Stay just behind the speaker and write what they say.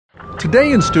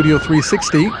Today in Studio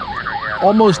 360,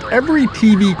 almost every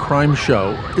TV crime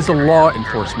show is a law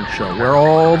enforcement show where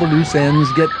all the loose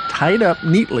ends get tied up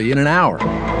neatly in an hour.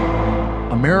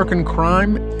 American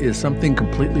crime is something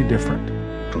completely different.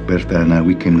 Roberta and I,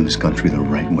 we came to this country the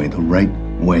right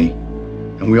way.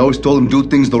 And we always told them do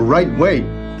things the right way.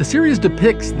 The series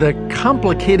depicts the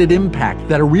complicated impact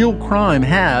that a real crime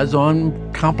has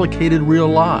on complicated real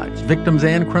lives, victims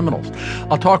and criminals.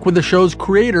 I'll talk with the show's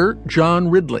creator, John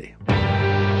Ridley.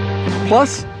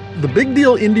 Plus, the big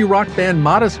deal indie rock band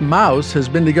Modest Mouse has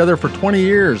been together for 20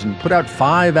 years and put out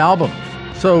 5 albums.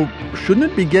 So,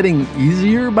 shouldn't it be getting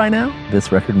easier by now?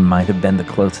 This record might have been the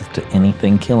closest to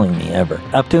anything killing me ever,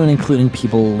 up to and including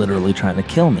people literally trying to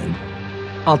kill me.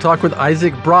 I'll talk with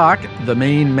Isaac Brock, the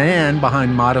main man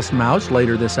behind Modest Mouse,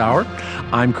 later this hour.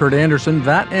 I'm Kurt Andersen.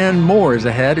 That and more is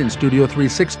ahead in Studio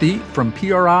 360 from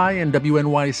PRI and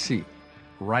WNYC,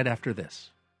 right after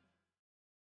this.